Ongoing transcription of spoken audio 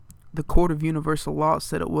The court of universal law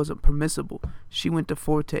said it wasn't permissible. She went to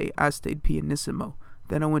forte, I stayed pianissimo.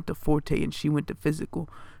 Then I went to forte and she went to physical.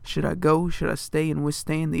 Should I go? Should I stay and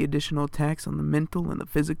withstand the additional attacks on the mental and the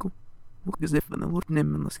physical? As if in the looking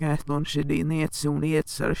in the sky on shitty and that's soon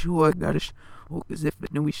it's a sure gosh. As if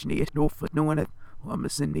it knew we should no for no one. I'm a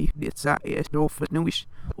Cindy, it's a no for no wish.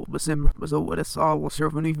 December was over the all was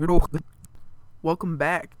serving even. Welcome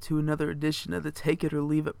back to another edition of the Take It or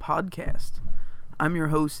Leave It podcast. I'm your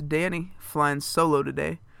host, Danny, flying solo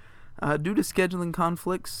today. Due to scheduling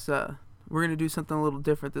conflicts, we're going to do something a little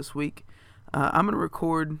different this week. I'm going to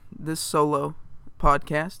record this solo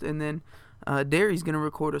podcast, and then Derry's going to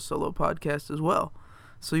record a solo podcast as well.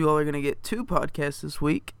 So you all are going to get two podcasts this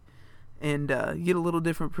week, and get a little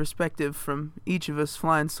different perspective from each of us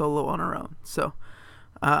flying solo on our own. So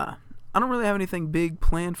I don't really have anything big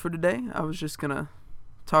planned for today. I was just going to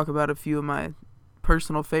talk about a few of my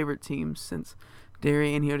personal favorite teams, since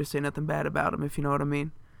Derry ain't here to say nothing bad about them, if you know what I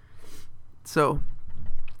mean. So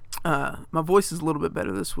my voice is a little bit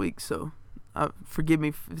better this week, so forgive me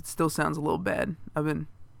if it still sounds a little bad. I've been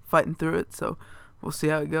fighting through it, so we'll see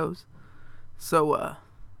how it goes. So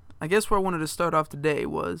I guess where I wanted to start off today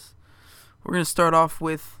was, we're going to start off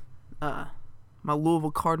with my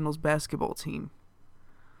Louisville Cardinals basketball team.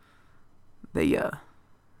 They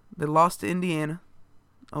lost to Indiana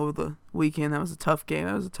over the weekend. That was a tough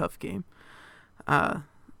game.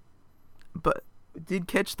 But did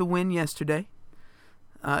catch the win yesterday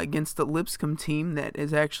against the Lipscomb team that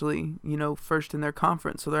is actually, first in their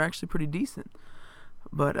conference. So they're actually pretty decent.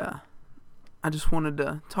 But I just wanted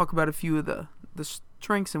to talk about a few of the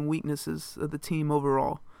strengths and weaknesses of the team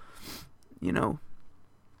overall.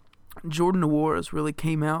 Jordan Noir really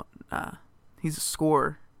came out. He's a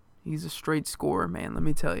scorer. He's a straight scorer, man, let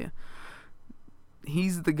me tell you.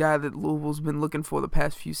 He's the guy that Louisville's been looking for the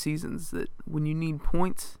past few seasons, that when you need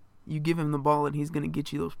points, you give him the ball and he's going to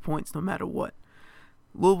get you those points no matter what.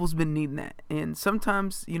 Louisville's been needing that. And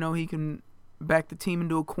sometimes, he can back the team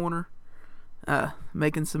into a corner,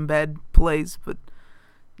 making some bad plays, but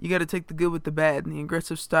you got to take the good with the bad, and the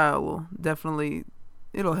aggressive style will definitely,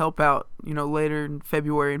 it'll help out, later in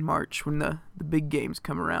February and March when the big games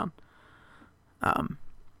come around.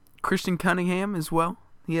 Christian Cunningham as well.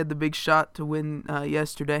 He had the big shot to win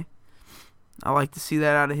yesterday. I like to see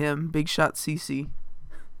that out of him. Big shot CC.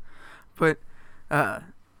 But,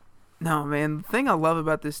 no, man, the thing I love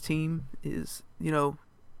about this team is,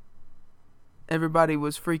 everybody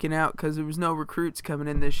was freaking out because there was no recruits coming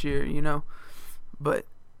in this year, But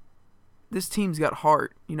this team's got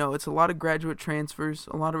heart. It's a lot of graduate transfers,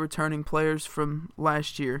 a lot of returning players from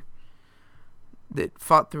last year that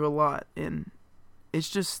fought through a lot, and it's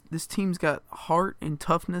just, this team's got heart and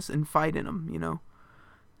toughness and fight in them,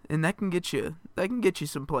 and that can get you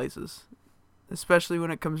some places, especially when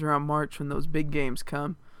it comes around March when those big games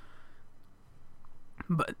come.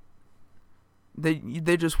 But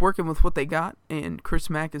they're just working with what they got, and Chris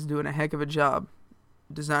Mack is doing a heck of a job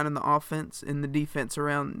designing the offense and the defense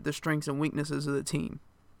around the strengths and weaknesses of the team.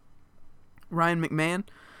 Ryan McMahon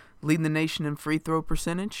leading the nation in free throw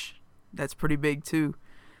percentage. That's pretty big too.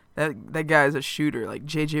 That guy is a shooter, like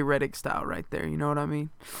JJ Redick style right there, you know what I mean?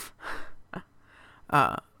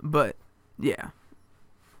 But yeah.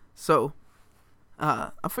 So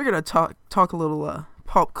I figured I'd talk a little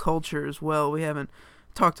pop culture as well. We haven't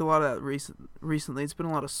talked a lot of that recently. It's been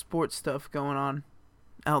a lot of sports stuff going on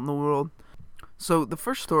out in the world. So the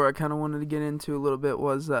first story I kind of wanted to get into a little bit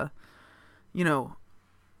was,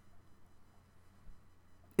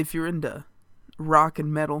 if you're into rock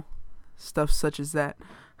and metal, stuff such as that,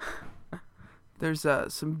 there's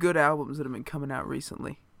some good albums that have been coming out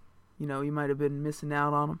recently. You might have been missing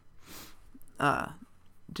out on them.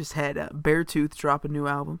 Just had Beartooth drop a new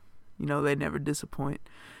album. They never disappoint.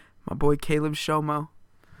 My boy Caleb Shomo.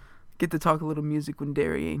 Get to talk a little music when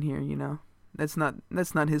Derry ain't here, That's not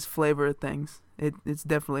his flavor of things. It's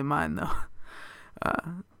definitely mine, though.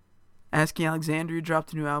 Asking Alexandria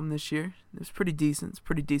dropped a new album this year. It was pretty decent.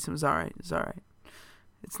 It was alright.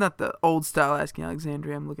 It's not the old style Asking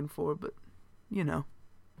Alexandria I'm looking for, but, you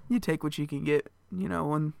take what you can get,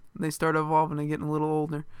 when they start evolving and getting a little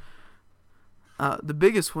older. The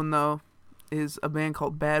biggest one, though, is a band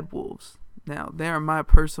called Bad Wolves. Now, they are my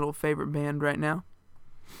personal favorite band right now.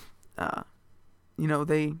 They're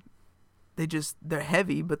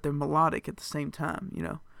heavy, but they're melodic at the same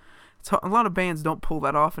time, A lot of bands don't pull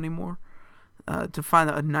that off anymore, to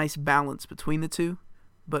find a nice balance between the two.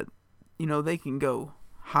 But, they can go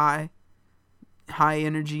high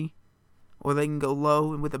energy, or they can go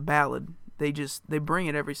low, and with a ballad, they bring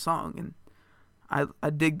it every song, and I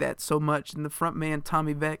dig that so much. And the front man,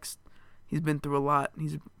 Tommy Vext, he's been through a lot.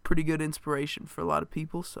 He's a pretty good inspiration for a lot of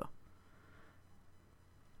people. So,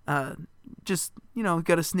 just,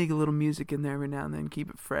 got to sneak a little music in there every now and then, keep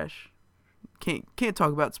it fresh. Can't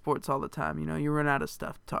talk about sports all the time. You run out of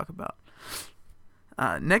stuff to talk about.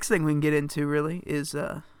 Next thing we can get into really is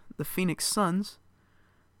the Phoenix Suns.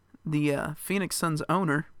 The Phoenix Suns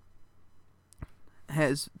owner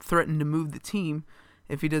has threatened to move the team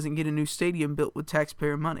if he doesn't get a new stadium built with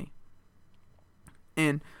taxpayer money.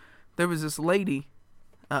 And there was this lady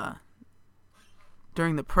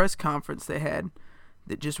during the press conference they had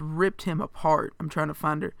that just ripped him apart. I'm trying to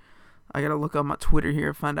find her. I gotta look on my Twitter here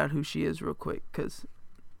and find out who she is real quick, because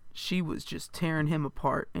she was just tearing him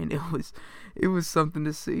apart, and it was something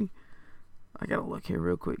to see. I gotta look here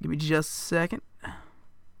real quick. Give me just a second.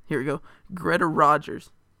 Here we go. Greta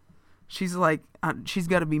Rogers. She's like, she's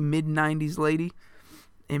got to be mid-90s lady,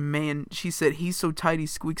 and man, she said he's so tight he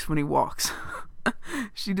squeaks when he walks.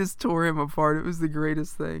 She just tore him apart. It was the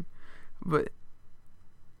greatest thing. But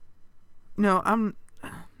I'm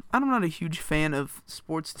not a huge fan of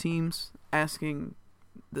sports teams asking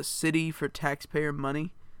the city for taxpayer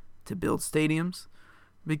money to build stadiums,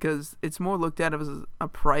 because it's more looked at as a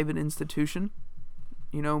private institution.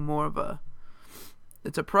 It's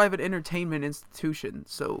a private entertainment institution,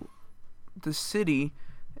 so the city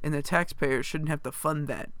and the taxpayers shouldn't have to fund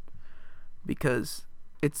that, because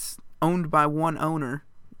it's owned by one owner.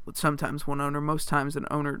 Sometimes one owner, most times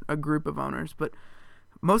a group of owners, but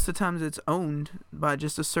most of the times it's owned by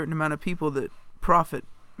just a certain amount of people that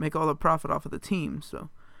make all the profit off of the team. So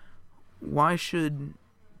why should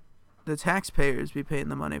the taxpayers be paying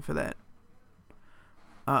the money for that?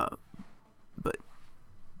 But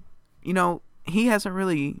he hasn't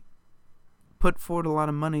really put forward a lot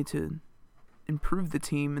of money to improve the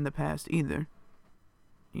team in the past either.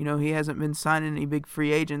 He hasn't been signing any big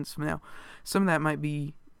free agents. Now, some of that might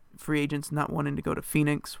be free agents not wanting to go to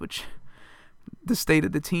Phoenix, which the state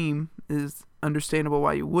of the team is understandable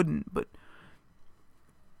why you wouldn't, but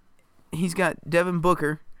he's got Devin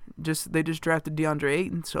Booker. They just drafted DeAndre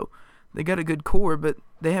Ayton, so they got a good core, but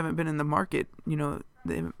they haven't been in the market.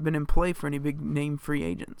 They haven't been in play for any big name free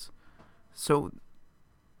agents. So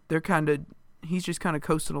he's just kind of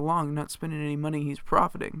coasting along, not spending any money. He's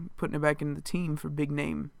profiting, putting it back into the team for big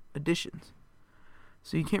name additions.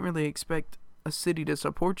 So you can't really expect a city to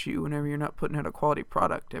support you whenever you're not putting out a quality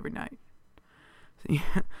product every night. So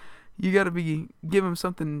you got to give them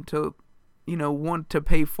something to, want to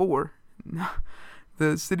pay for.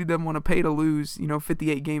 The city doesn't want to pay to lose,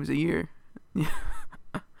 58 games a year.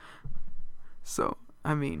 So,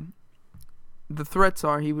 the threats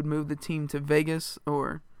are he would move the team to Vegas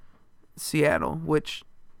or Seattle, which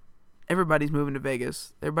everybody's moving to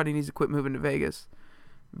Vegas. Everybody needs to quit moving to Vegas.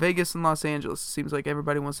 Vegas and Los Angeles, seems like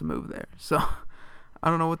everybody wants to move there. So,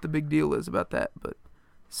 I don't know what the big deal is about that, but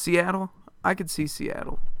Seattle, I could see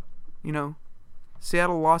Seattle.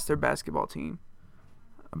 Seattle lost their basketball team.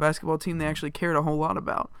 A basketball team they actually cared a whole lot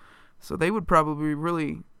about. So they would probably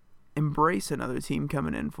really embrace another team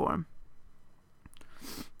coming in for them.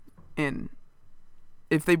 And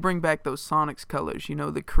if they bring back those Sonics colors,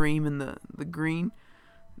 the cream and the green,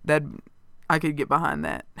 I could get behind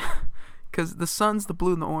that. Because the Suns, the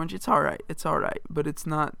blue and the orange, it's all right. But it's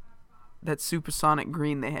not that supersonic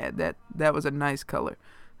green they had. That was a nice color.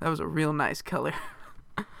 That was a real nice color.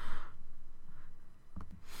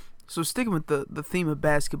 So sticking with the theme of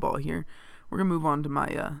basketball here, we're going to move on to my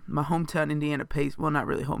hometown Indiana Pacers. Well, not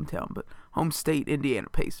really hometown, but home state Indiana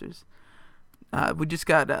Pacers. We just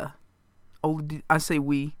got I say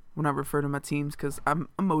we when I refer to my teams because I'm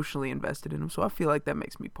emotionally invested in them, so I feel like that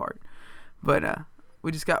makes me part. But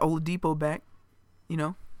we just got Oladipo back.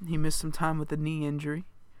 He missed some time with a knee injury.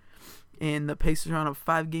 And the Pacers are on a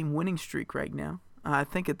 5-game winning streak right now. I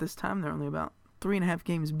think at this time they're only about 3.5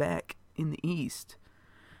 games back in the East.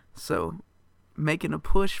 So, making a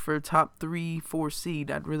push for a top 3-4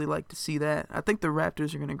 seed, I'd really like to see that. I think the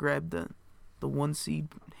Raptors are going to grab the 1 seed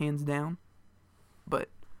hands down. But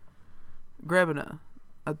grabbing a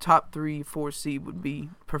top 3-4 seed would be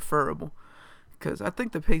preferable. Because I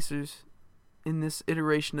think the Pacers, in this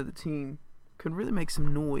iteration of the team, could really make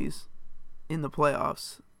some noise in the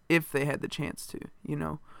playoffs if they had the chance to,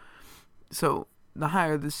 So, the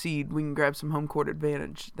higher the seed, we can grab some home court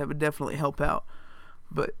advantage. That would definitely help out.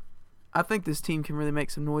 But I think this team can really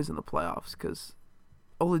make some noise in the playoffs because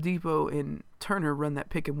Oladipo and Turner run that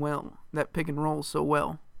pick and roll so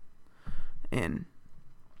well. And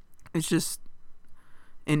it's just,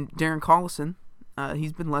 and Darren Collison,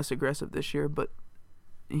 he's been less aggressive this year, but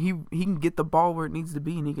he can get the ball where it needs to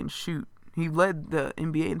be and he can shoot. He led the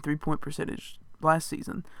NBA in 3-point percentage last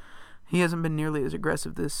season. He hasn't been nearly as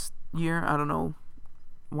aggressive this year. I don't know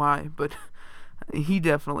why, but he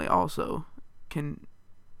definitely also can,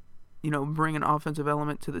 bring an offensive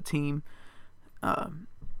element to the team.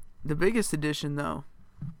 The biggest addition, though,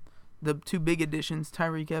 the two big additions,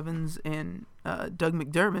 Tyreek Evans and Doug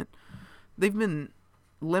McDermott, they've been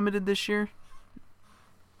limited this year,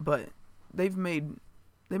 but they made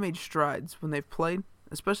strides when they've played,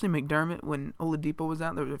 especially McDermott. When Oladipo was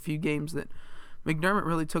out, there were a few games that McDermott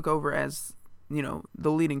really took over as,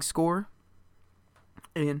 the leading scorer.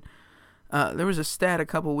 And there was a stat a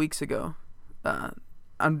couple weeks ago.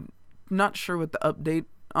 I'm not sure what the update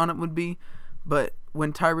on it would be, but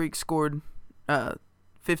when Tyreek scored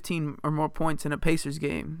 15 or more points in a Pacers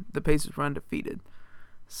game, the Pacers were undefeated.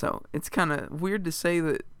 So it's kind of weird to say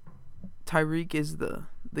that Tyreek is the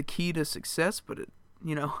key to success, but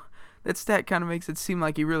that stat kind of makes it seem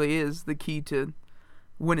like he really is the key to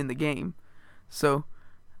winning the game. So,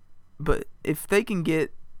 but if they can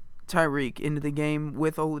get Tyreek into the game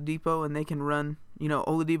with Oladipo and they can run,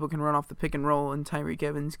 Oladipo can run off the pick and roll, and Tyreek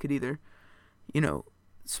Evans could either,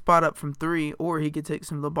 spot up from three, or he could take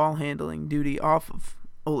some of the ball handling duty off of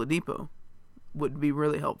Oladipo, would be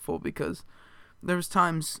really helpful, because there was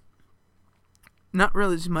times, not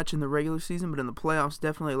really as much in the regular season, but in the playoffs,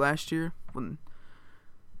 definitely last year, when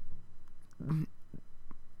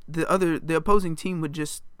the opposing team would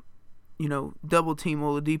just, double team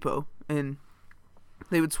Oladipo, and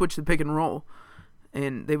they would switch the pick and roll,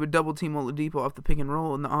 and they would double team Oladipo off the pick and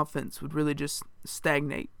roll, and the offense would really just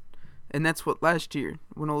stagnate. And that's what last year,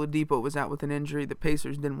 when Oladipo was out with an injury, the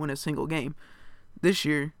Pacers didn't win a single game. This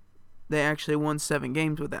year, they actually won 7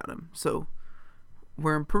 games without him. So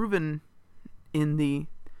we're improving in the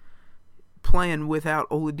playing without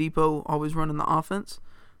Oladipo always running the offense,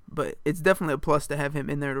 but it's definitely a plus to have him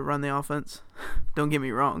in there to run the offense. Don't get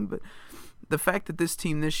me wrong, but the fact that this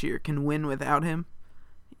team this year can win without him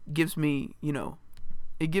gives me,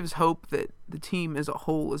 it gives hope that the team as a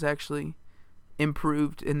whole is actually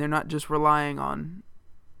improved, and they're not just relying on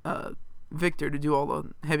Victor to do all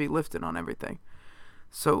the heavy lifting on everything.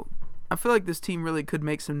 So I feel like this team really could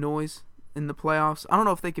make some noise in the playoffs. I don't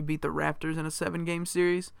know if they could beat the Raptors in a 7-game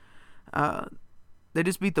series. They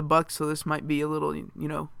just beat the Bucks, so this might be a little,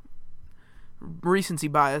 recency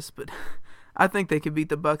bias, but I think they could beat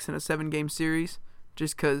the Bucks in a 7-game series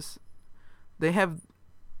just because they have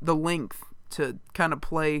the length to kind of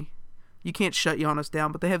play. You can't shut Giannis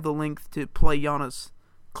down, but they have the length to play Giannis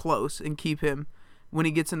close and keep him, when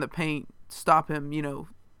he gets in the paint, stop him,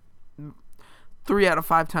 3 out of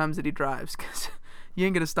 5 times that he drives, because you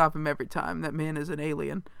ain't going to stop him every time. That man is an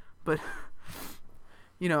alien. But,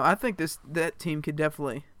 I think that team could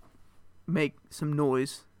definitely make some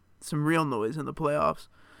noise, some real noise in the playoffs.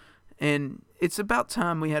 And it's about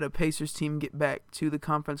time we had a Pacers team get back to the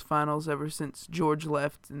conference finals. Ever since George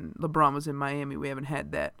left and LeBron was in Miami, we haven't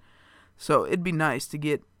had that. So it'd be nice to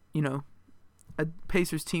get, a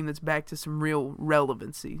Pacers team that's back to some real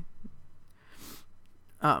relevancy.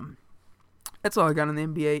 That's all I got on the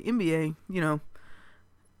NBA. NBA,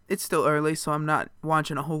 it's still early, so I'm not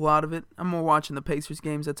watching a whole lot of it. I'm more watching the Pacers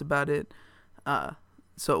games. That's about it.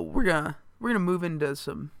 So we're gonna move into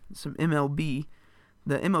some MLB.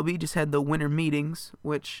 The MLB just had the winter meetings,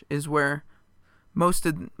 which is where most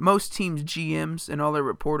teams' GMs and all their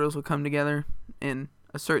reporters will come together in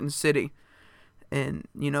a certain city, and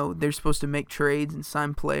they're supposed to make trades and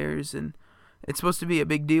sign players, and it's supposed to be a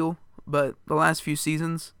big deal. But the last few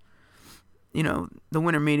seasons, the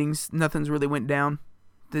winter meetings, nothing's really went down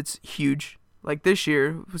that's huge. Like this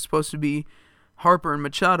year, it was supposed to be Harper and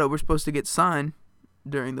Machado were supposed to get signed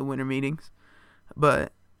during the winter meetings,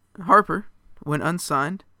 but Harper went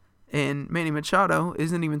unsigned, and Manny Machado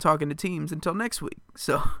isn't even talking to teams until next week.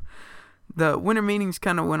 So the winter meetings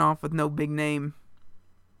kind of went off with no big name,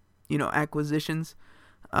 acquisitions.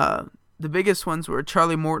 The biggest ones were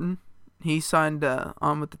Charlie Morton. He signed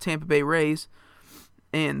on with the Tampa Bay Rays,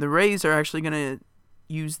 and the Rays are actually going to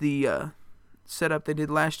use the setup they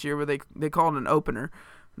did last year, where they call it an opener.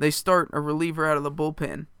 They start a reliever out of the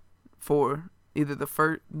bullpen for either the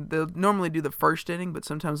first. They'll normally do the first inning, but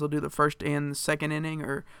sometimes they'll do the first and the second inning,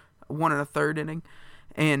 or 1 and a 3rd inning,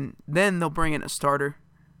 and then they'll bring in a starter,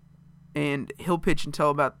 and he'll pitch until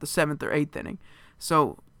about the 7th or 8th inning.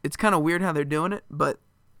 So it's kind of weird how they're doing it, but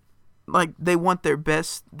like they want their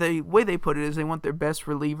best. The way they put it is they want their best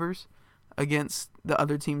relievers against the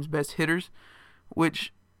other team's best hitters,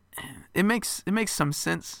 which it makes some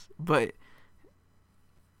sense, but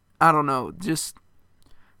I don't know. Just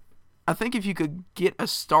I think if you could get a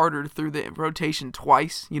starter through the rotation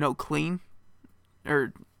twice, clean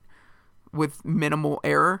or with minimal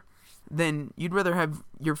error, then you'd rather have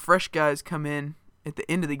your fresh guys come in at the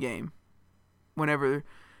end of the game whenever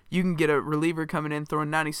you can get a reliever coming in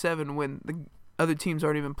throwing 97 when the other teams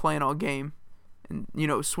aren't even playing all game, and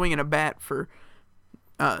swinging a bat for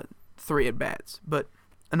 3 at bats. But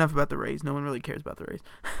enough about the Rays. No one really cares about the Rays.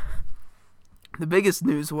 The biggest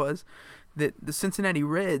news was that the Cincinnati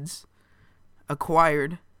Reds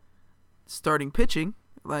acquired starting pitching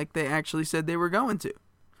like they actually said they were going to.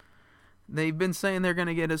 They've been saying they're going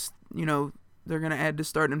to get us, they're going to add to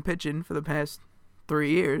starting pitching for the past 3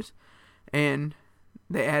 years. And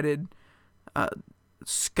they added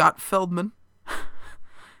Scott Feldman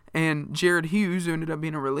and Jared Hughes, who ended up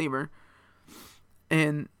being a reliever.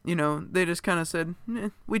 And, they just kind of said,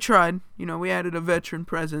 we tried. We added a veteran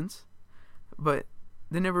presence. But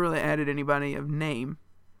they never really added anybody of name.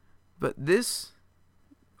 But this,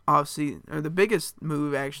 obviously, or the biggest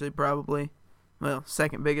move, actually, probably, well,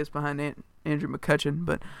 second biggest behind Andrew McCutchen,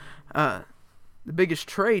 but the biggest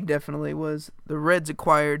trade definitely was the Reds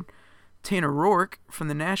acquired Tanner Roark from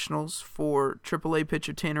the Nationals for AAA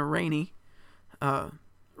pitcher Tanner Rainey.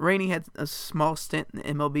 Rainey had a small stint in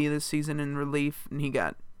the MLB this season in relief, and he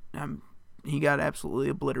got absolutely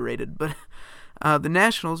obliterated. But the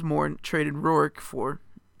Nationals traded Roark for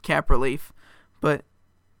cap relief, but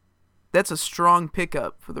that's a strong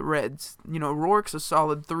pickup for the Reds. Rourke's a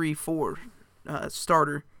solid 3-4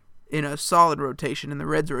 starter in a solid rotation. In the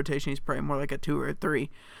Reds rotation, he's probably more like a 2 or a 3.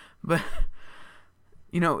 But,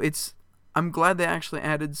 I'm glad they actually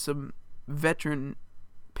added some veteran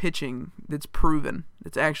pitching that's proven.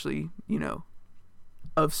 That's actually,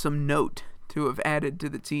 of some note to have added to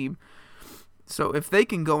the team. So if they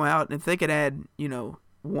can go out and if they could add,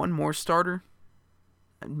 one more starter,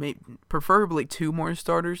 preferably 2 more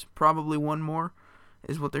starters, probably 1 more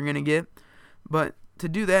is what they're going to get. But to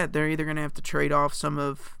do that, they're either going to have to trade off some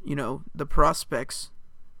of, the prospects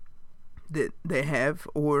that they have,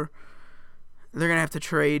 or they're going to have to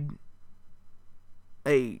trade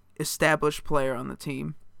a established player on the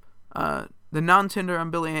team. The non-tender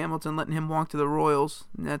on Billy Hamilton, letting him walk to the Royals,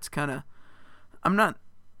 that's kind of, I'm not,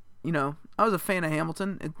 I was a fan of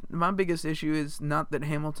Hamilton. My biggest issue is not that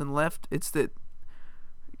Hamilton left, it's that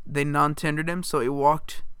they non-tendered him, so he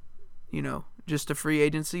walked, just to free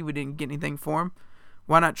agency. We didn't get anything for him.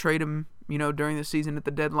 Why not trade him, during the season at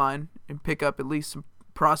the deadline and pick up at least some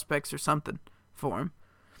prospects or something for him?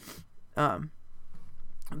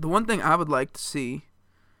 The one thing I would like to see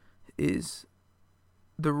is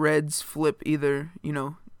the Reds flip either,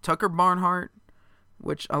 Tucker Barnhart,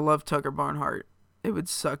 which I love Tucker Barnhart. It would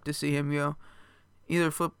suck to see him go.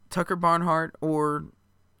 Either flip Tucker Barnhart or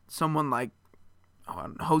someone like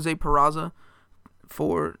Jose Peraza.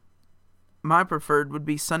 For my preferred would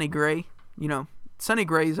be Sonny Gray. Sonny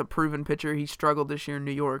Gray is a proven pitcher. He struggled this year in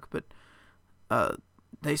New York, but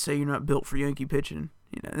they say you're not built for Yankee pitching.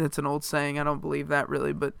 That's an old saying. I don't believe that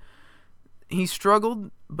really, but he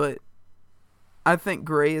struggled. But I think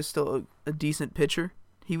Gray is still a decent pitcher.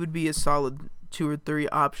 He would be a solid 2 or 3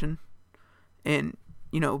 option, and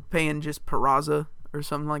paying just Peraza or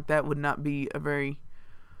something like that would not be a very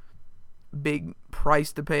big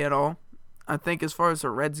price to pay at all. I think as far as the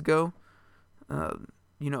Reds go, Nick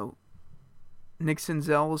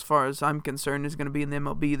Senzel, as far as I'm concerned, is going to be in the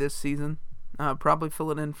MLB this season. Probably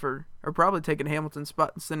filling in probably taking Hamilton's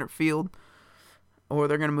spot in center field. Or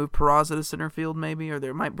they're going to move Peraza to center field maybe, or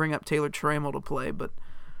they might bring up Taylor Trammell to play. But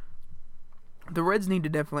the Reds need to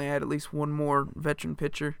definitely add at least 1 more veteran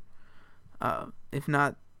pitcher. If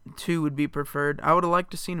not, 2 would be preferred. I would have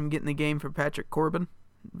liked to seen him get in the game for Patrick Corbin,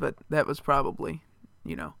 but that was probably,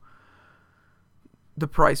 the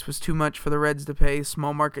price was too much for the Reds to pay.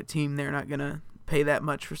 Small market team, they're not going to pay that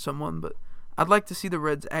much for someone. But I'd like to see the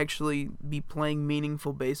Reds actually be playing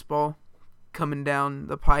meaningful baseball coming down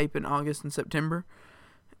the pipe in August and September,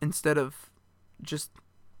 instead of just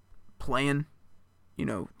playing,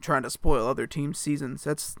 trying to spoil other teams' seasons.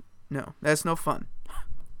 That's no fun.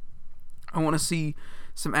 I want to see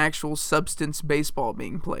some actual substance baseball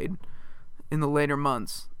being played in the later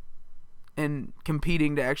months and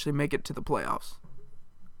competing to actually make it to the playoffs.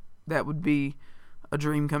 That would be a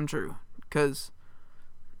dream come true, because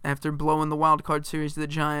after blowing the wild card series to the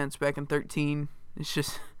Giants back in 2013, it's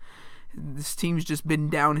just, this team's just been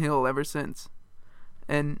downhill ever since.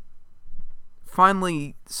 And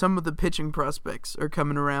finally, some of the pitching prospects are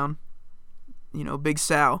coming around. Big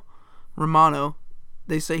Sal Romano,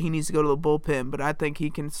 they say he needs to go to the bullpen, but I think he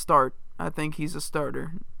can start. I think he's a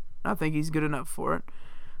starter. I think he's good enough for it.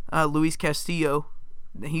 Luis Castillo,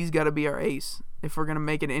 he's got to be our ace. If we're going to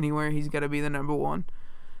make it anywhere, he's got to be the number 1.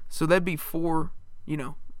 So that'd be 4,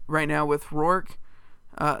 right now with Roark,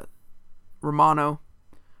 Romano,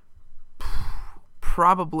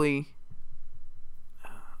 probably,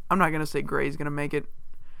 I'm not going to say Gray's going to make it.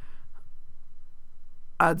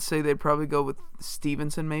 I'd say they'd probably go with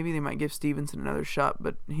Stevenson maybe. They might give Stevenson another shot,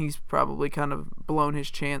 but he's probably kind of blown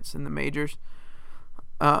his chance in the majors.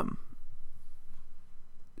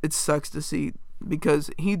 It sucks to see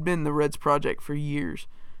because he'd been the Reds project for years.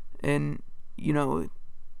 And,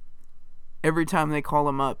 every time they call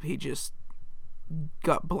him up, he just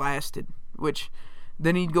got blasted, which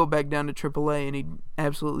then he'd go back down to AAA and he'd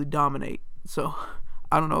absolutely dominate. So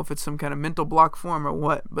I don't know if it's some kind of mental block for him or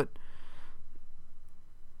what, but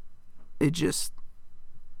it just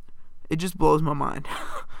blows my mind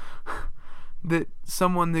that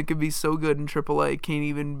someone that could be so good in AAA can't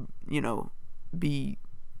even, be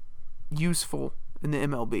useful in the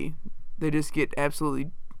MLB. They just get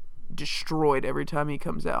absolutely destroyed every time he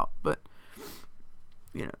comes out. But,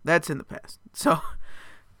 that's in the past. So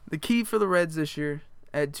the key for the Reds this year,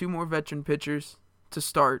 add 2 more veteran pitchers to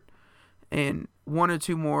start and 1 or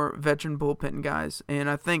 2 more veteran bullpen guys. And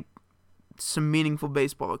I think some meaningful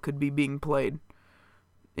baseball could be being played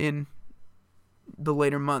in the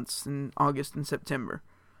later months in August and September.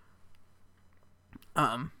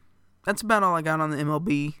 That's about all I got on the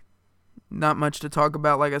MLB. Not much to talk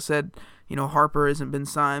about. Like I said, Harper hasn't been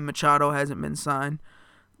signed. Machado hasn't been signed.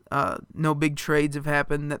 No big trades have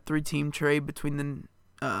happened. That 3-team trade between the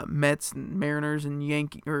Mets and Mariners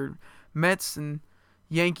and Mets and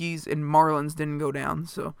Yankees and Marlins didn't go down.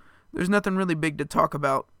 So there's nothing really big to talk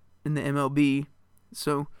about in the MLB.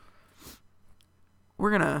 So we're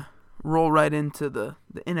going to roll right into the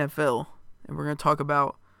NFL, and we're going to talk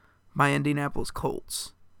about my Indianapolis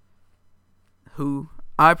Colts, who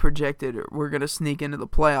I projected were going to sneak into the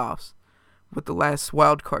playoffs with the last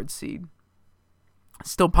wild card seed.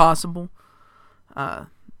 Still possible.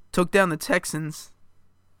 Took down the Texans.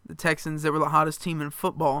 The Texans that were the hottest team in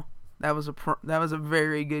football. That was a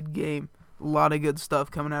very good game. A lot of good stuff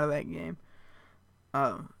coming out of that game.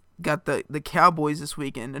 Got the Cowboys this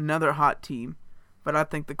weekend, another hot team. But I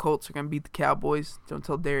think the Colts are gonna beat the Cowboys. Don't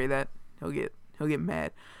tell Derry that. He'll get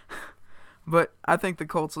mad. But I think the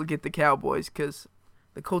Colts will get the Cowboys because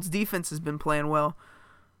the Colts defense has been playing well,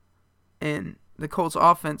 and the Colts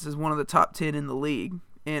offense is one of the top 10 in the league.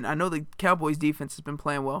 And I know the Cowboys defense has been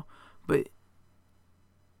playing well, but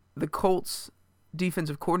the Colts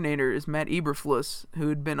defensive coordinator is Matt Eberflus, who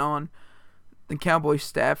had been on the Cowboys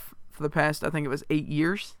staff for the past, I think it was 8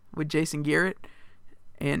 years with Jason Garrett.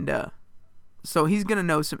 And so he's going to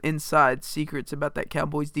know some inside secrets about that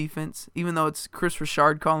Cowboys defense. Even though it's Chris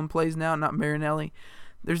Richard calling plays now, not Marinelli,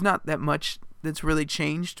 there's not that much that's really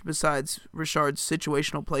changed besides Richard's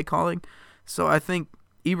situational play calling. So I think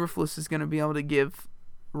Eberflus is going to be able to give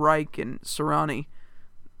Reich and Sirianni,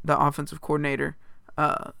 the offensive coordinator,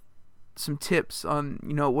 some tips on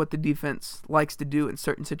what the defense likes to do in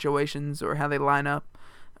certain situations or how they line up,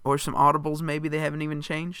 or some audibles maybe they haven't even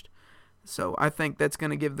changed. So I think that's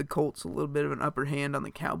going to give the Colts a little bit of an upper hand on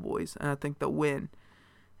the Cowboys, and I think they'll win.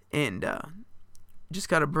 And just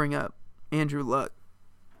got to bring up Andrew Luck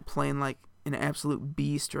playing like an absolute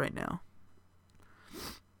beast right now.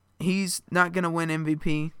 He's not going to win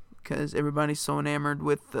MVP because everybody's so enamored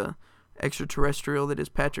with the extraterrestrial that is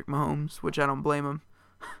Patrick Mahomes, which I don't blame him.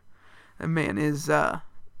 That man is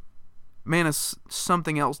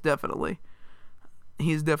something else, definitely.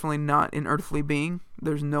 He is definitely not an earthly being.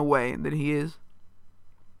 There's no way that he is.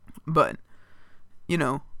 But,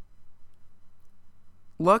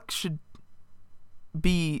 Luck should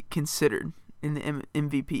be considered in the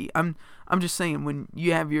MVP. I'm just saying, when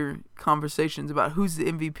you have your conversations about who's the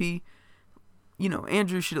MVP,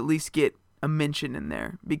 Andrew should at least get a mention in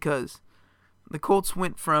there, because the Colts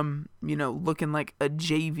went from, looking like a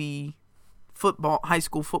JV high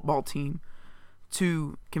school football team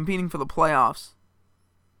to competing for the playoffs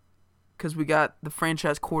because we got the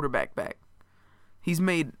franchise quarterback back. He's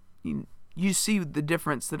made, you see the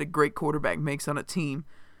difference that a great quarterback makes on a team,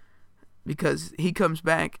 because he comes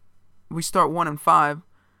back, we start 1-5,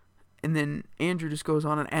 and then Andrew just goes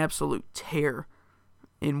on an absolute tear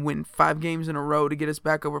and win 5 games in a row to get us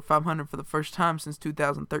back over 500 for the first time since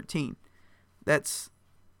 2013. That's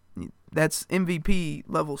MVP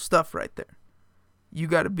level stuff right there. You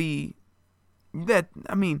got to be that.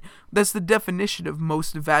 I mean, that's the definition of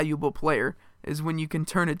most valuable player, is when you can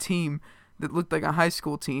turn a team that looked like a high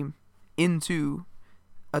school team into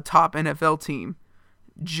a top NFL team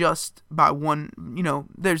just by one.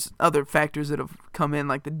 There's other factors that have come in,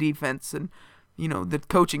 like the defense and the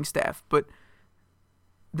coaching staff, but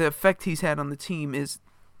the effect he's had on the team is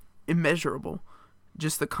immeasurable.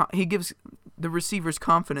 Just he gives the receivers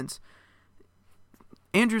confidence.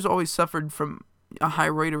 Andrew's always suffered from a high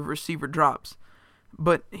rate of receiver drops,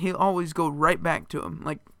 but he'll always go right back to him.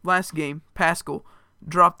 Like last game, Pascal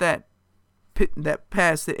dropped that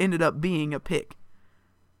pass that ended up being a pick.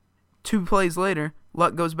 2 plays later,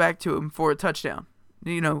 Luck goes back to him for a touchdown.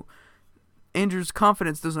 Andrew's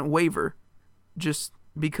confidence doesn't waver just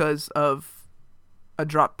because of a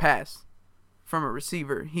dropped pass from a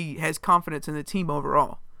receiver. He has confidence in the team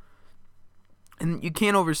overall. And you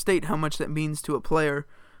can't overstate how much that means to a player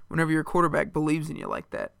whenever your quarterback believes in you like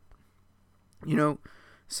that.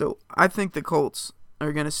 So I think the Colts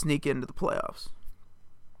are going to sneak into the playoffs.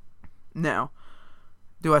 Now,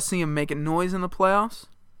 do I see them making noise in the playoffs?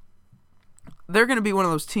 They're going to be one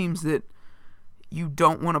of those teams that you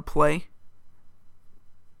don't want to play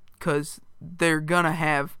because they're going to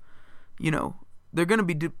have, they're going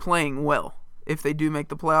to be playing well. If they do make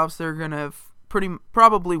the playoffs, they're going to have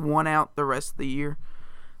probably won out the rest of the year.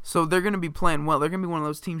 So they're going to be playing well. They're going to be one of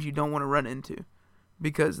those teams you don't want to run into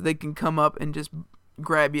because they can come up and just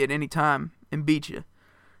grab you at any time and beat you.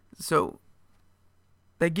 So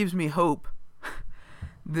that gives me hope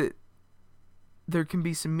that there can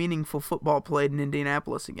be some meaningful football played in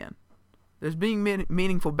Indianapolis again. There's being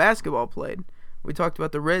meaningful basketball played. We talked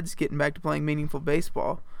about the Reds getting back to playing meaningful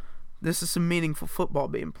baseball. This is some meaningful football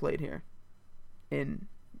being played here. And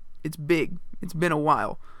it's big. It's been a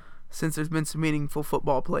while since there's been some meaningful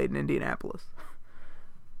football played in Indianapolis.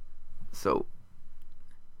 So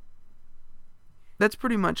that's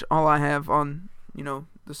pretty much all I have on,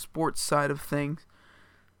 the sports side of things.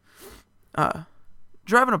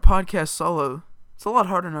 Driving a podcast solo, it's a lot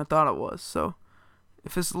harder than I thought it was. So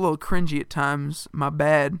if it's a little cringy at times, my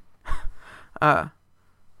bad.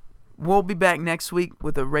 We'll be back next week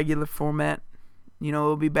with a regular format.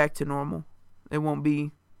 It'll be back to normal. We won't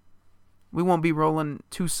be rolling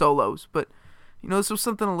 2 solos, but this was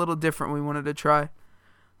something a little different we wanted to try.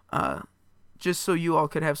 Just so you all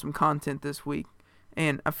could have some content this week.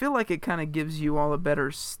 And I feel like it kind of gives you all a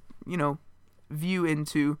better, view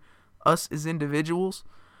into us as individuals,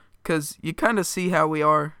 because you kind of see how we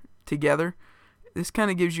are together. This kind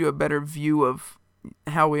of gives you a better view of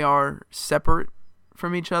how we are separate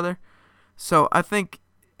from each other. So I think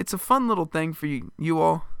it's a fun little thing for you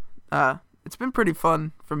all. It's been pretty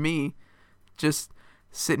fun for me, just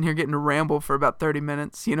sitting here getting to ramble for about 30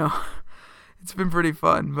 minutes, It's been pretty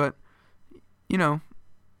fun, but,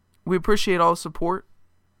 we appreciate all the support.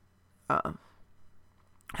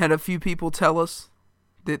 Had a few people tell us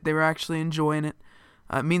that they were actually enjoying it.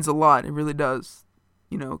 It means a lot. It really does,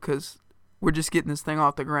 because we're just getting this thing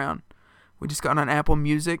off the ground. We just got on Apple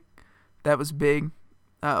Music. That was big.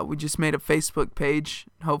 We just made a Facebook page,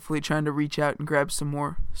 hopefully trying to reach out and grab some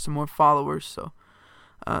more followers. So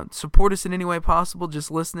support us in any way possible.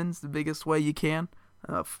 Just listening's the biggest way you can.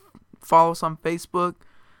 Follow us on Facebook,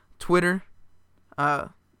 Twitter.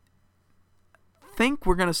 Think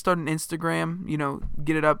we're gonna start an Instagram.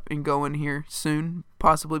 Get it up and going here soon.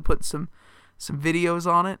 Possibly put some videos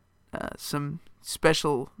on it. Some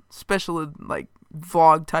special like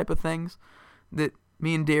vlog type of things that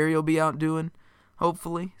me and Derry will be out doing,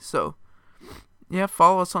 hopefully. So yeah,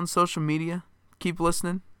 follow us on social media. Keep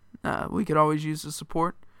listening. We could always use the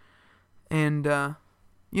support. And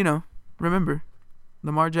remember,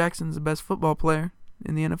 Lamar Jackson's the best football player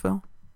in the NFL.